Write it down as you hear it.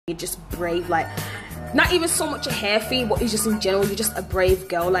you're just brave, like not even so much a hair thing, but it's just in general, you're just a brave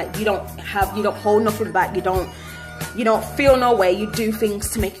girl. Like you don't hold nothing back, you don't feel no way, you do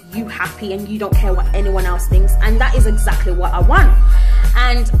things to make you happy and you don't care what anyone else thinks, and that is exactly what I want.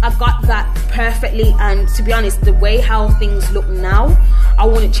 And I got that perfectly, and to be honest, the way how things look now, I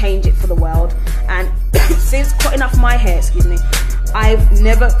wouldn't change it for the world. And since cutting off my hair, excuse me, I've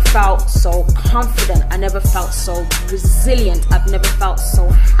never felt so confident, I never felt so resilient, I've never felt so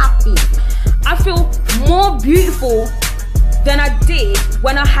happy. I feel more beautiful than I did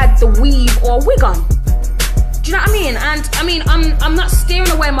when I had the weave or wig on. Do you know what I mean? And I mean, I'm not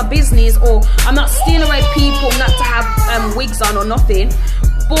steering away my business, or I'm not steering away people not to have wigs on or nothing,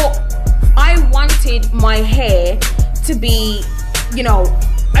 but I wanted my hair to be, you know,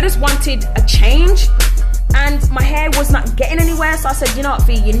 I just wanted a change, and my hair was not getting anywhere. So I said, you know what,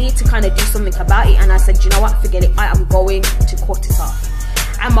 Fee, you need to kind of do something about it. And I said, you know what, forget it, I am going to cut it off.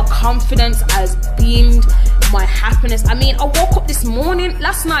 And my confidence has beamed, my happiness. I mean, I woke up this morning,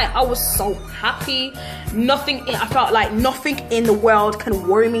 last night, I was so happy. I felt like nothing in the world can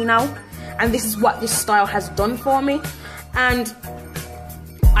worry me now. And this is what this style has done for me. And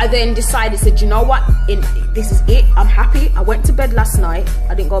I then decided, said, you know what, this is it, I'm happy. I went to bed last night.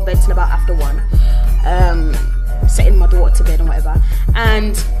 I didn't go to bed till about after 1. Setting my daughter to bed and whatever.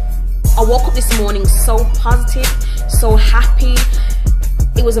 And I woke up this morning so positive, so happy.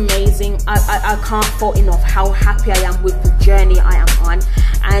 It was amazing. I can't fault enough how happy I am with the journey I am on,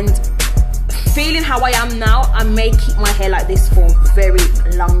 and feeling how I am now. I may keep my hair like this for a very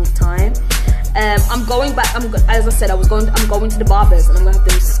long time. I'm going back. As I said, I'm going to the barbers, and I'm gonna have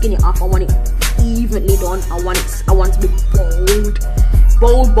them skin it off. I want it evenly done. I want it to be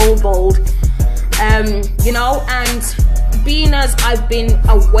bold. You know, and being as I've been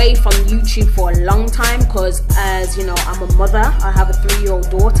away from YouTube for a long time, because as you know, I'm a mother, I have a 3-year-old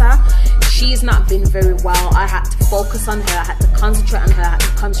daughter. She's not been very well. I had to focus on her, I had to concentrate on her, I had to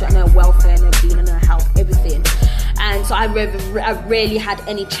concentrate on her welfare and her being and her health, everything. And so I rarely had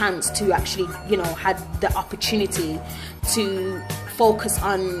any chance to actually, you know, had the opportunity to focus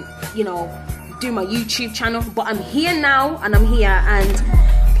on, you know, do my YouTube channel. But I'm here now, and I'm here, and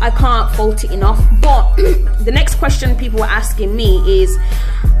I can't fault it enough. But the next question people were asking me is,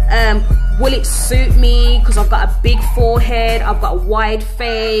 will it suit me? Because I've got a big forehead, I've got a wide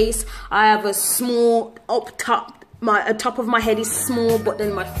face, I have a small up top, the top of my head is small, but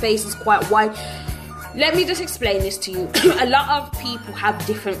then my face is quite wide. Let me just explain this to you. A lot of people have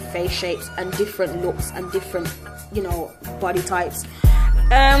different face shapes and different looks and different, you know, body types.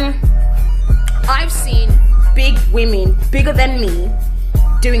 I've seen big women, bigger than me,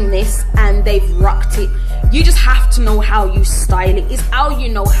 doing this, and they've rocked it. You just have to know how you style it. It's how you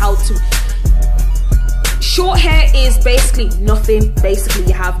know how to. Short hair is basically nothing. Basically,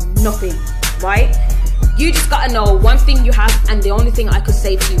 you have nothing, right? You just gotta know one thing you have, and the only thing I could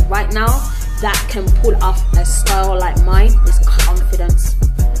say to you right now that can pull off a style like mine is confidence.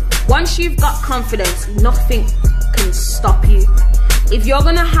 Once you've got confidence, nothing can stop you. If you're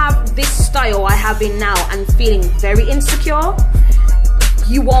gonna have this style I have in now and feeling very insecure,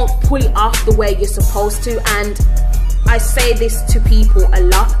 you won't pull it off the way you're supposed to. And I say this to people a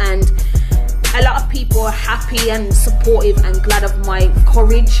lot, and a lot of people are happy and supportive and glad of my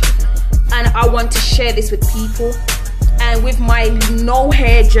courage, and I want to share this with people. And with my no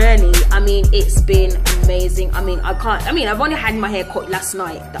hair journey, I mean, it's been amazing. I mean, I've only had my hair cut last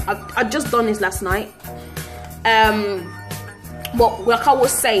night. I just done this last night. But like I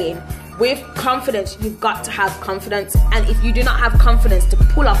was saying, with confidence, you've got to have confidence. And if you do not have confidence to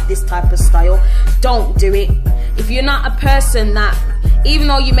pull off this type of style, don't do it. If you're not a person that, even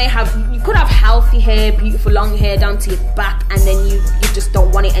though you could have healthy hair, beautiful long hair down to your back, and then you just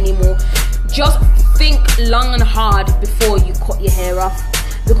don't want it anymore, just think long and hard before you cut your hair off.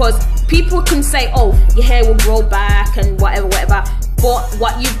 Because people can say, oh, your hair will grow back and whatever. But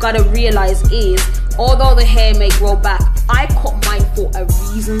what you've got to realize is, although the hair may grow back, I cut mine for a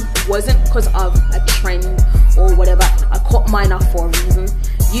reason. It wasn't because of a trend or whatever. I cut mine off for a reason.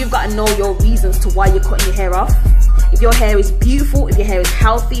 You've got to know your reasons to why you're cutting your hair off. If your hair is beautiful, if your hair is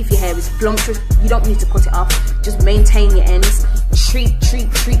healthy, if your hair is voluptuous, you don't need to cut it off. Just maintain your ends. Treat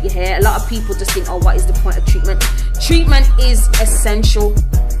your hair. A lot of people just think, oh, what is the point of treatment? Treatment is essential.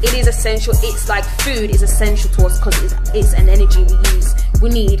 It is essential. It's like food is essential to us, because it's an energy we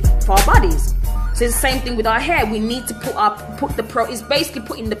need for our bodies. So it's the same thing with our hair. We need to it's basically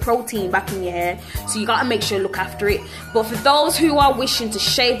putting the protein back in your hair. So you gotta make sure you look after it. But for those who are wishing to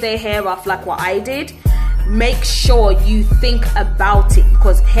shave their hair off like what I did, make sure you think about it,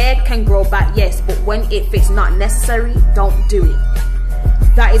 because hair can grow back, yes, but when if it's not necessary, don't do it.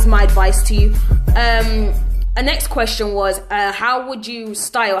 that is my advice to you. A next question was, how would you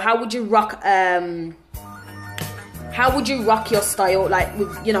style? How would you rock? How would you rock your style? Like,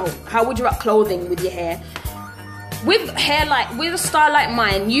 with, you know, how would you rock clothing with your hair? With a style like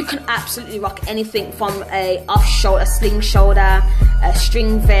mine, you can absolutely rock anything from a off shoulder, a sling shoulder, a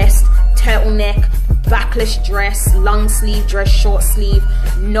string vest, turtleneck, backless dress, long sleeve dress, short sleeve,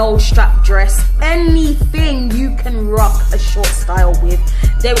 no strap dress, anything you can rock a short style with.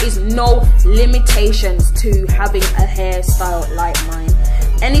 There is no limitations to having a hairstyle like mine.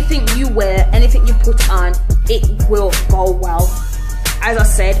 Anything you wear, anything you put on, it will go well. As I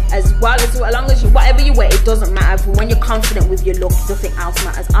said, as long as you, whatever you wear, it doesn't matter. When you're confident with your look, nothing else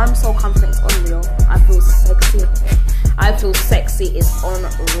matters. I'm so confident, it's unreal. I feel sexy. I feel sexy, it's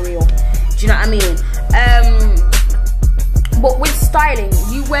unreal. Do you know what I mean? But with styling,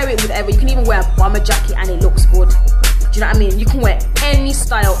 you wear it with whatever. You can even wear a bomber jacket and it looks good. Do you know what I mean? You can wear any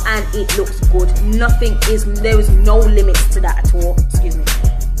style and it looks good. There is no limits to that at all. Excuse me.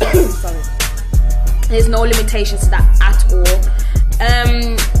 Sorry. There's no limitations to that at all.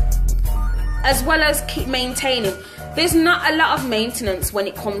 As well as keep maintaining. There's not a lot of maintenance when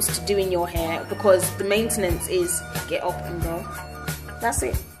it comes to doing your hair, because the maintenance is get up and go. That's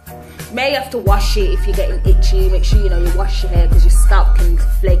it. You may have to wash it if you're getting itchy. Make sure you know you wash your hair, because your scalp can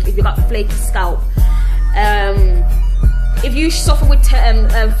flake. If you've got flaky scalp, if you suffer with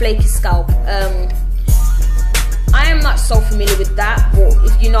flaky scalp, I am not so familiar with that, but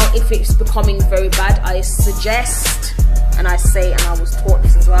if it's becoming very bad, I suggest, and I say, and I was taught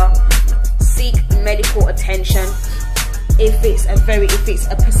this as well, seek medical attention. If it's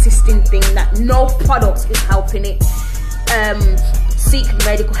a persisting thing that no product is helping it, seek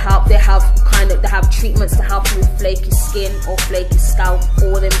medical help. They have treatments to help with flaky skin or flaky scalp,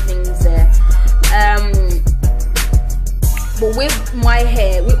 all them things there. But with my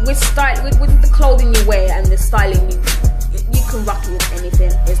hair, with the clothing you wear and the styling, you can rock it with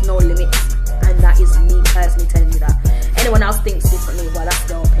anything. There's no limits, and that is me personally telling you that. Anyone else thinks differently, well, that's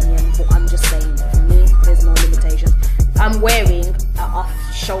their opinion. But I'm just saying, for me, there's no limitation. I'm wearing an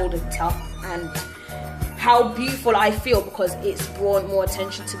off-shoulder top, and how beautiful I feel, because it's brought more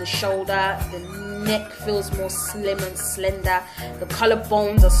attention to the shoulder. The neck feels more slim and slender. The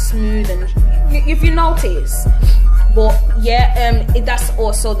collarbones are smooth, and if you notice. But yeah, that's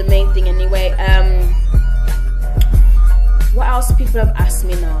also the main thing anyway. What else people have asked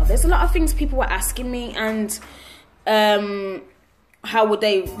me now? There's a lot of things people were asking me, and how would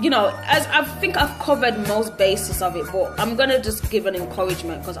they, as I think I've covered most bases of it, but I'm gonna just give an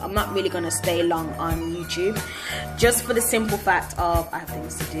encouragement, because I'm not really gonna stay long on YouTube, just for the simple fact of I have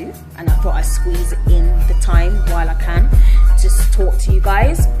things to do, and I thought I'd squeeze in the time while I can just talk to you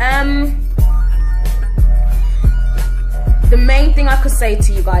guys. The main thing I could say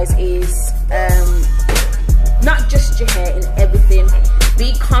to you guys is not just your hair, in everything.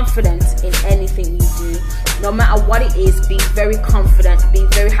 Be confident in anything you do. No matter what it is, be very confident. Be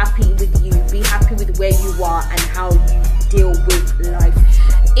very happy with you. Be happy with where you are and how you deal with life.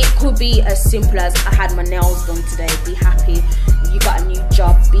 It could be as simple as I had my nails done today. Be happy. You got a new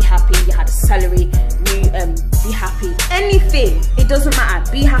job. Be happy. You had a salary. Be happy. Anything. It doesn't matter.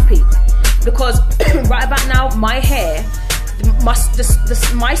 Be happy. Because right about now, my hair, my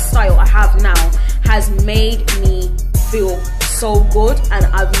style I have now has made me feel so good, and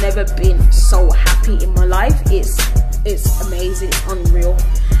I've never been so happy in my life. It's amazing, it's unreal,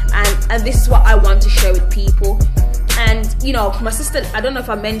 and this is what I want to share with people. And my sister, I don't know if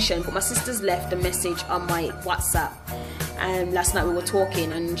I mentioned, but my sister's left a message on my WhatsApp, and last night we were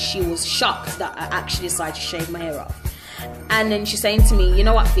talking, and she was shocked that I actually decided to shave my hair off. And then she's saying to me, you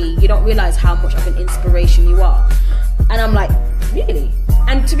know what, Fee, you don't realize how much of an inspiration you are. And I'm like, really?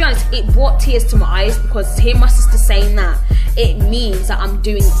 And to be honest, it brought tears to my eyes, because to hear my sister saying that, it means that I'm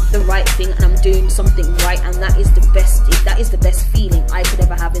doing the right thing and I'm doing something right, and that is the best feeling I could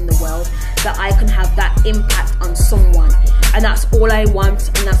ever have in the world, that I can have that impact on someone. And that's all I want,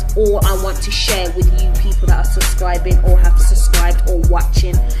 and that's all I want to share with you people that are subscribing or have subscribed or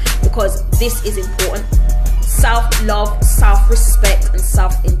watching, because this is important. Self-love, self-respect and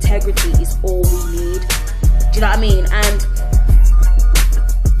self-integrity is all we need. Do you know what I mean? And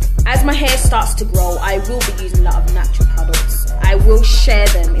as my hair starts to grow, I will be using a lot of natural products. I will share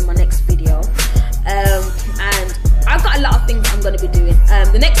them in my next video. And I've got a lot of things I'm going to be doing.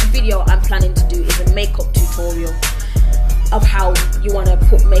 The next video I'm planning to do is a makeup tutorial of how you want to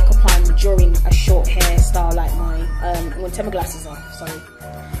put makeup on during a short hairstyle like mine. I'm going to take my glasses off, sorry.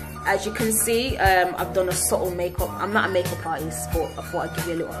 as you can see, I've done a subtle makeup. I'm not a makeup artist, but I thought I'd give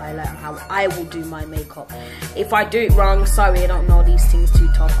you a little highlight on how I will do my makeup. If I do it wrong, sorry, I don't know these things too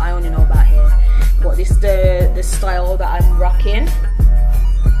tough. I only know about hair. But this is the style that I'm rocking.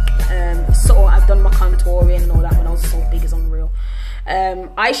 So I've done my contouring and all that when I was so big as unreal.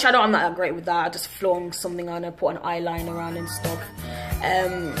 Eyeshadow, I'm not that great with that. I just flung something on and put an eyeliner around and stuff.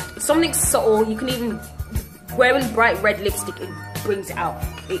 Something subtle. You can even, wearing bright red lipstick, it brings it out.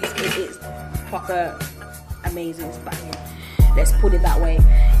 It's proper amazing. It's banging. Let's put it that way.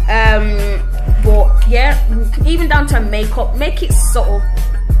 But yeah, even down to makeup, make it subtle.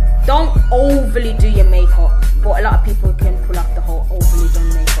 Don't overly do your makeup. But a lot of people can pull off the whole overly done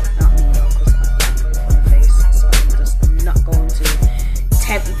makeup. Not me though, because I've got a very funny face, so I'm just not going to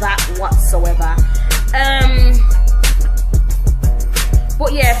tempt that whatsoever.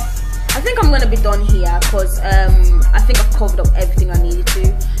 But yeah, I think I'm gonna be done here because I think I've covered up everything I needed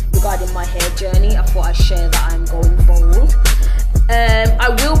to regarding my hair journey. I thought I'd share that I'm going bold. I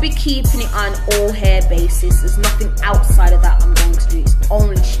will be keeping it on all hair basis. There's nothing outside of that I'm going to do. It's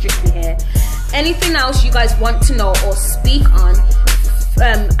only strictly hair. Anything else you guys want to know or speak on,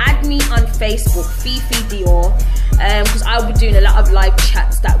 add me on Facebook, Fifi Dior, because I'll be doing a lot of live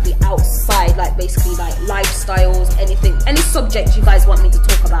chats that will be outside, like basically like lifestyles, anything, any subject you guys want me to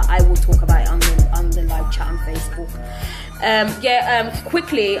talk about, I will talk about it on the live chat on Facebook.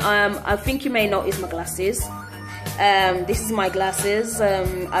 Quickly, I think you may notice my glasses. This is my glasses.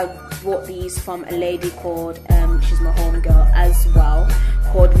 I bought these from a lady called, she's my home girl as well,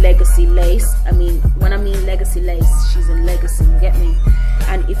 called Legacy Lace. I mean, when I mean Legacy Lace, she's a legacy, you get me?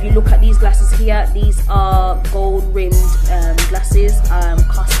 And if you look at these glasses here, these are gold rimmed glasses.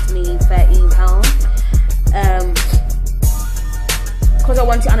 Cost me £13. Because I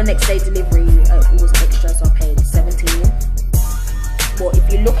want it on the next day delivery, it was extra, so I paid 17. But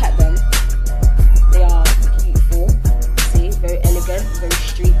if you look at them, they are beautiful. See, very elegant, very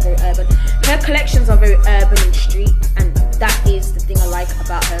street, very urban. Her collections are very urban and street, and that is the thing I like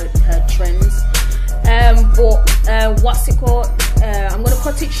about her trends. What's it called? I'm gonna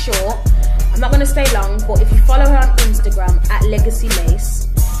cut it short. I'm not gonna stay long, but if you follow her on Instagram at Legacy Lace,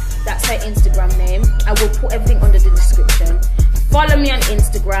 that's her Instagram name. I will put everything under the description. Follow me on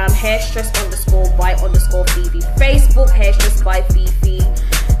Instagram, hairstress_by_Fifi. Facebook, Hairstressbyfifi.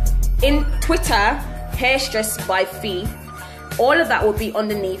 In Twitter, Hairstressbyfifi. All of that will be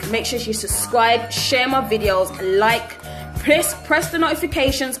underneath. Make sure you subscribe, share my videos, like, press the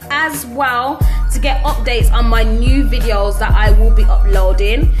notifications as well to get updates on my new videos that I will be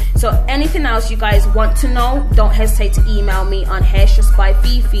uploading. So anything else you guys want to know, don't hesitate to email me on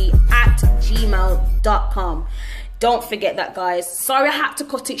hairstressbyfifi@gmail.com. Don't forget that, guys. Sorry I had to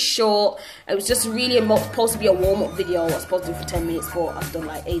cut it short. It was just really supposed to be a warm-up video. I was supposed to do for 10 minutes, but I've done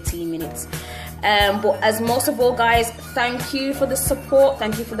like 18 minutes. But as most of all, guys, thank you for the support.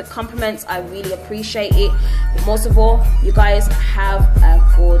 Thank you for the compliments. I really appreciate it. But most of all, you guys have a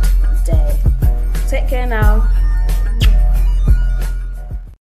good day. Take care now.